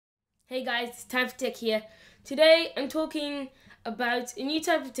Hey guys, it's Time for Tech here. Today I'm talking about a new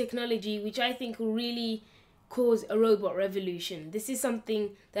type of technology which I think will really cause a robot revolution. This is something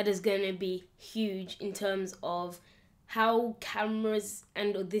that is going to be huge in terms of how cameras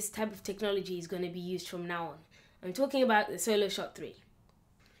and this type of technology is going to be used from now on. I'm talking about the SoloShot 3.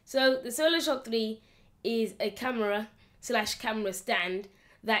 So the SoloShot 3 is a camera stand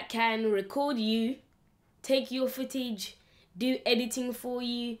that can record you, take your footage, do editing for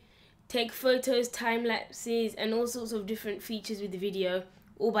you, take photos, time lapses, and all sorts of different features with the video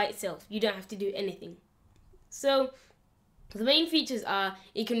all by itself. You don't have to do anything. So the main features are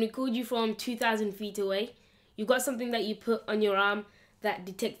it can record you from 2,000 feet away. You've got something that you put on your arm that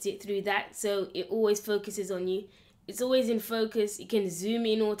detects it through that, so it always focuses on you. It's always in focus. It can zoom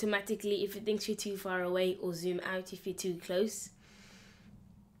in automatically if it thinks you're too far away, or zoom out if you're too close.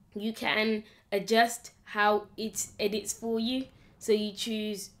 You can adjust how it edits for you. So you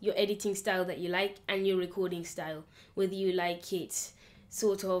choose your editing style that you like and your recording style, whether you like it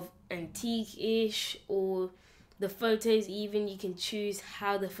sort of antique-ish or the photos even, you can choose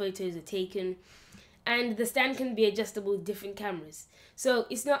how the photos are taken. And the stand can be adjustable with different cameras. So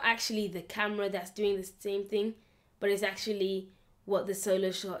it's not actually the camera that's doing the same thing, but it's actually what the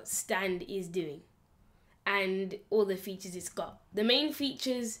SoloShot stand is doing and all the features it's got. The main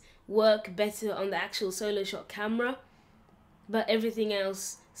features work better on the actual SoloShot camera, but everything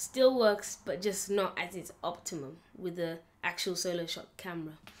else still works, but just not at its optimum with the actual SoloShot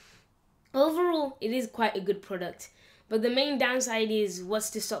camera. Overall, it is quite a good product, but the main downside is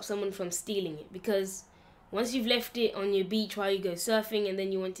what's to stop someone from stealing it, because once you've left it on your beach while you go surfing and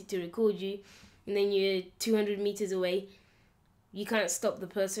then you want it to record you, and then you're 200 meters away, you can't stop the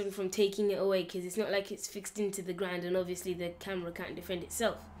person from taking it away because it's not like it's fixed into the ground, and obviously the camera can't defend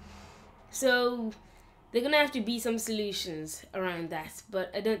itself. So there are going to have to be some solutions around that,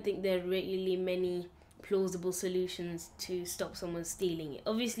 but I don't think there are really many plausible solutions to stop someone stealing it.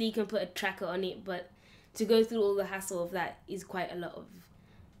 Obviously you can put a tracker on it, but to go through all the hassle of that is quite a lot of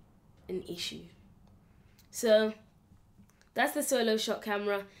an issue. So that's the SoloShot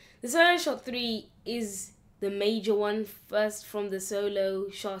camera. The SoloShot 3 is the major one, first from the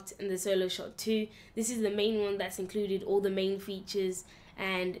SoloShot and the SoloShot 2. This is the main one that's included all the main features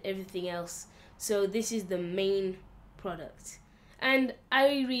and everything else. So this is the main product. And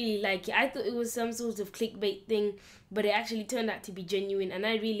I really like it. I thought it was some sort of clickbait thing, but it actually turned out to be genuine, and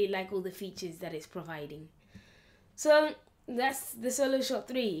I really like all the features that it's providing. So that's the SoloShot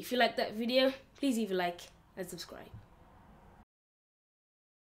 3. If you like that video, please leave a like and subscribe.